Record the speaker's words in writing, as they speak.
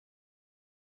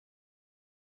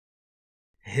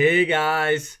Hey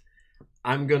guys,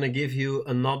 I'm gonna give you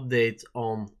an update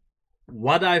on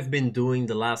what I've been doing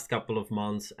the last couple of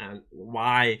months and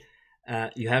why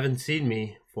you haven't seen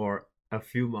me for a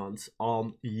few months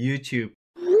on YouTube.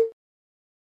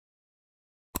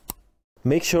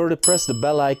 Make sure to press the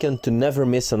bell icon to never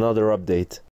miss another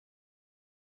update.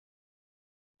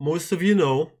 Most of you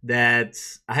know that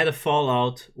I had a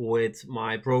fallout with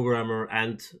my programmer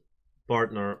and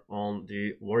partner on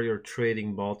the Warrior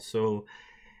Trading bot, so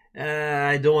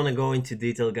I don't want to go into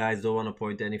detail, guys. Don't want to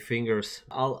point any fingers.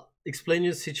 I'll explain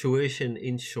you the situation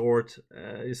in short.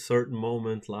 A certain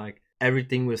moment, like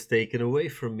everything was taken away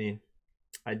from me.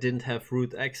 I didn't have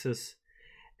root access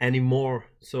anymore,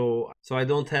 so I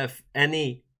don't have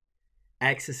any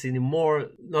access anymore.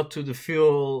 Not to the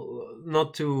fuel,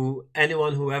 not to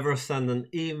anyone who ever sent an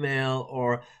email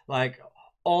or like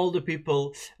all the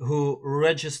people who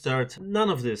registered. None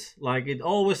of this. Like it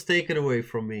all was taken away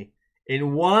from me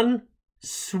in one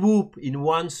swoop.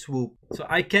 So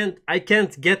I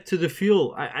can't get to the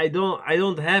fuel. I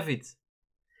don't have it.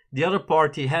 The other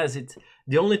party has it.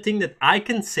 The only thing that I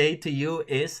can say to you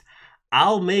is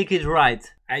I'll make it right.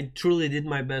 I truly did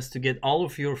my best to get all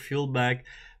of your fuel back,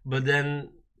 but then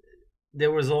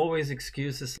there was always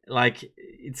excuses. Like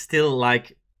it's still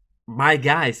like my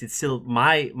guys, it's still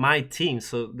my team,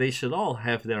 so they should all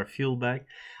have their fuel back.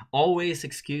 Always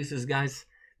excuses, guys.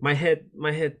 My head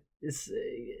is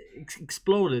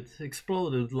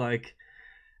exploded. Like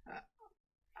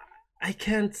I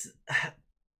can't.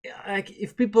 Like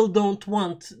if people don't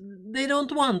want, they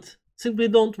don't want. Simply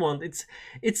don't want.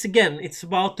 It's again. It's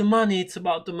about the money. It's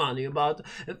about the money. About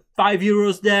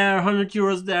 €5 there,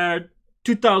 €100 there,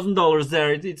 $2,000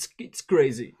 there. It's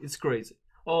crazy. It's crazy.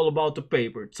 All about the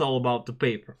paper. It's all about the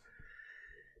paper.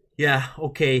 Yeah,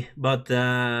 okay, but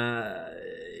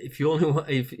if you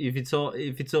only if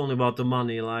it's only about the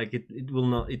money, like it will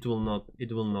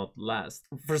not last.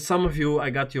 For some of you, I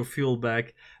got your fuel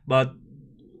back, but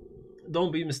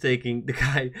don't be mistaken.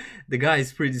 The guy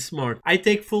is pretty smart. I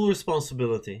take full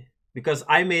responsibility because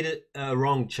I made a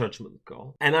wrong judgment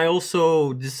call, and I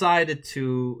also decided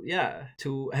to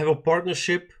have a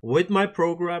partnership with my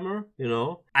programmer.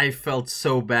 I felt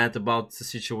so bad about the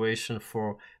situation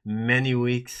for many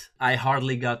weeks. I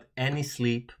hardly got any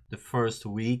sleep the first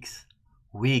weeks.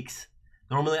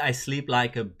 Normally I sleep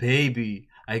like a baby.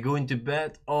 I go into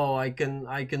bed, I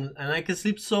can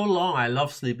sleep so long. I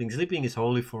love sleeping. Sleeping is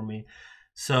holy for me.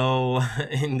 So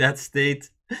in that state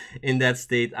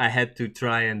I had to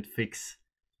try and fix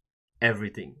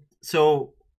everything.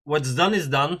 So what's done is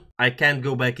done. I can't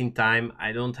go back in time.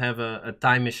 I don't have a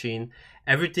time machine.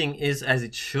 Everything is as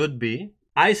it should be.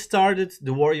 I started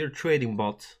the Warrior Trading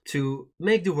bot to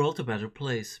make the world a better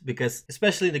place, because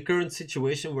especially in the current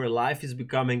situation where life is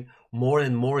becoming more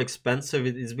and more expensive,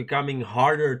 it is becoming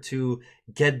harder to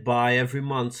get by every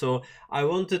month. So I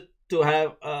wanted to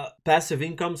have a passive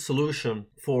income solution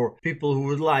for people who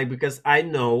would like, because I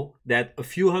know that a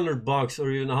few $100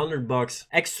 or even $100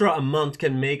 extra a month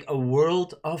can make a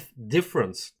world of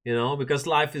difference, because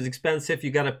life is expensive.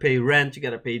 You gotta pay rent, you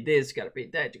gotta pay this, you gotta pay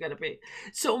that, you gotta pay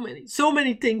so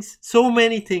many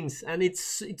things, and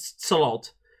it's a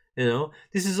lot.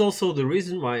 This is also the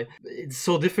reason why it's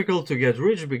so difficult to get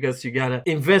rich, because you gotta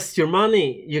invest your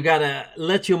money, you gotta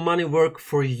let your money work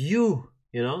for you.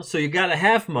 So you gotta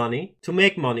have money to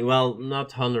make money. Well,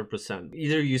 not 100%.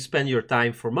 Either you spend your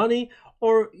time for money,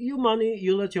 or you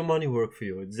let your money work for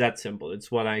you. It's that simple. It's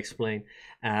what I explain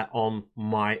on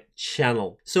my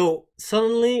channel. So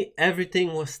suddenly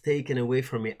everything was taken away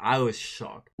from me. I was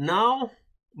shocked. Now,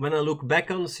 when I look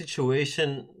back on the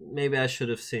situation, maybe I should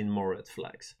have seen more red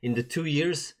flags. In the 2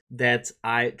 years that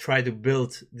I tried to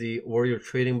build the Warrior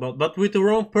Trading bot, but with the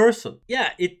wrong person.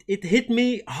 Yeah, it hit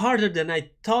me harder than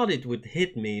I thought it would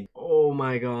hit me. Oh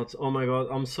my god,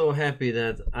 I'm so happy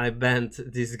that I banned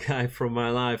this guy from my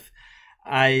life.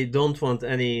 I don't want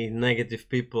any negative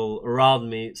people around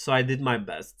me, so I did my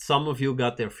best. Some of you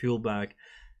got their fuel back,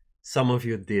 some of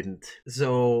you didn't.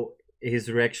 So his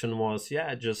reaction was,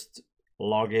 yeah, just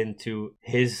log into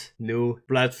his new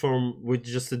platform with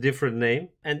just a different name,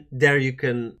 and there you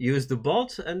can use the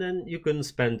bot, and then you can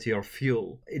spend your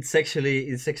fuel. It's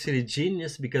actually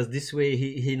genius, because this way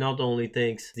he not only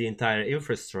takes the entire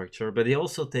infrastructure, but he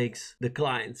also takes the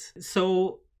clients.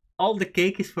 So all the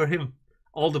cake is for him,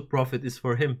 all the profit is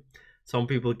for him. Some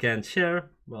people can't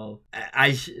share. Well,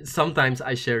 sometimes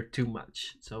I share too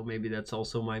much, so maybe that's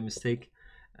also my mistake,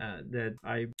 that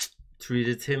I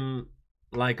treated him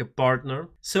like a partner.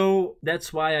 So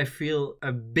that's why I feel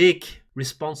a big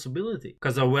responsibility,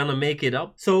 because I want to make it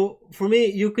up. So for me,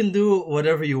 you can do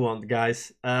whatever you want,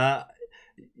 guys.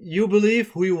 You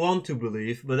believe who you want to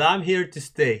believe, but I'm here to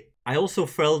stay. I also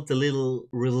felt a little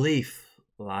relief,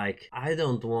 like I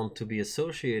don't want to be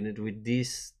associated with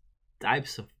these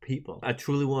types of people. I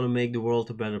truly want to make the world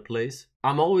a better place.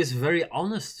 I'm always very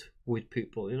honest with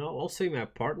people, you know, also in my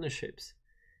partnerships.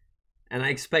 And I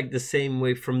expect the same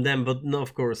way from them, but no,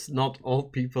 of course, not all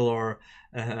people are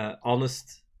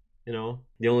honest, you know.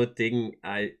 The only thing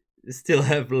I still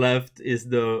have left is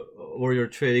the Warrior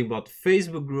Trading Bot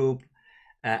Facebook group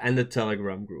and the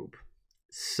Telegram group.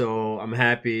 So I'm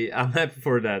happy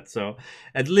for that. So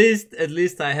at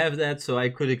least I have that, so I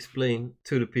could explain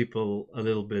to the people a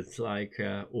little bit like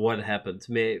what happened.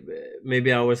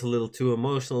 Maybe I was a little too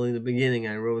emotional in the beginning.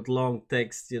 I wrote long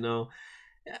text, you know.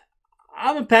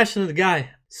 I'm a passionate guy.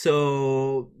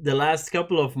 So the last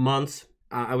couple of months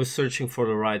I was searching for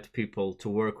the right people to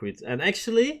work with, and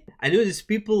actually I knew these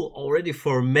people already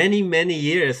for many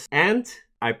years, and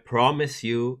I promise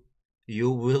you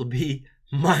will be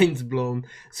mind blown.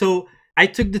 So I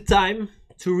took the time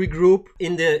to regroup.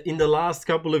 In the last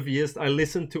couple of years, I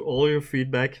listened to all your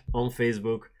feedback on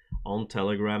Facebook, on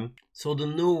Telegram. So the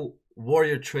new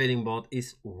Warrior Trading Bot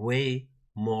is way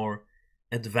more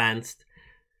advanced.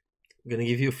 I'm gonna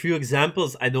give you a few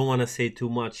examples. I don't want to say too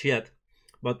much yet,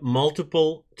 but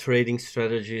multiple trading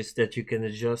strategies that you can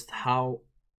adjust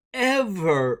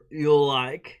however you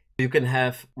like. You can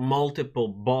have multiple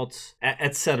bots,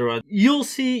 etc. You'll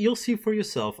see for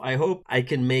yourself. I hope I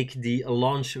can make the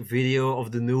launch video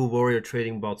of the new Warrior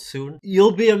Trading Bot soon.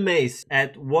 You'll be amazed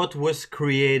at what was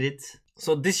created.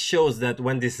 So this shows that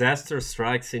when disaster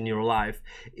strikes in your life,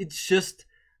 it's just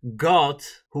God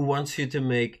who wants you to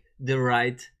make the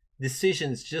right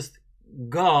decisions. Just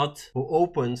God who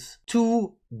opens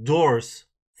two doors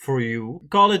for you.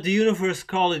 Call it the universe,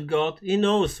 call it God. He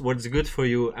knows what's good for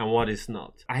you and what is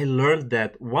not. I learned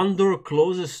that one door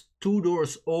closes, two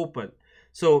doors open.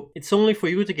 So it's only for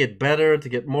you to get better, to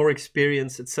get more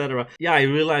experience, etc. Yeah, I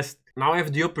realized now I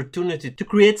have the opportunity to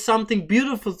create something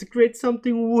beautiful, to create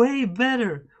something way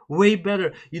better. Way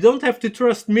better. You don't have to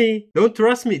trust me. Don't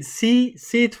trust me. See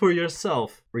it for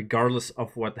yourself. Regardless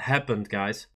of what happened,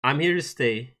 guys, I'm here to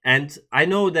stay. And I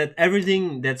know that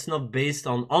everything that's not based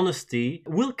on honesty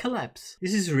will collapse.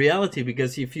 This is reality,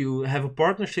 because if you have a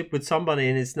partnership with somebody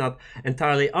and it's not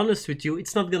entirely honest with you,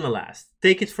 it's not gonna last.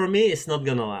 Take it from me, it's not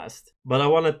gonna last. But I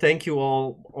want to thank you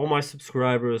all my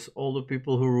subscribers, all the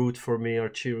people who root for me, are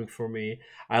cheering for me.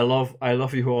 I love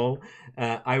you all.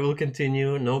 I will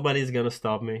continue. Nobody's gonna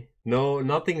stop me. No,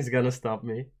 nothing's gonna stop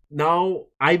me. Now,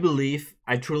 I believe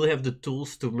I truly have the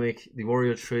tools to make the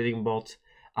Warrior Trading Bot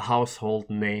a household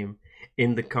name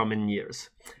in the coming years.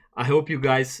 I hope you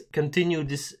guys continue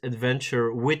this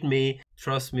adventure with me.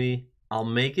 Trust me, I'll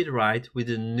make it right with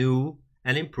a new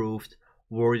and improved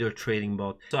Warrior Trading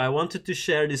Bot. So I wanted to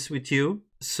share this with you.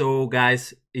 So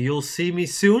guys, you'll see me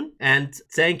soon, and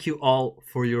thank you all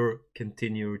for your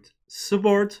continued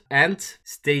support, and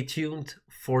stay tuned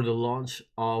for the launch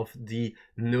of the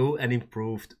new and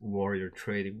improved Warrior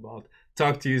Trading Bot.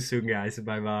 Talk to you soon, guys.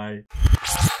 Bye bye.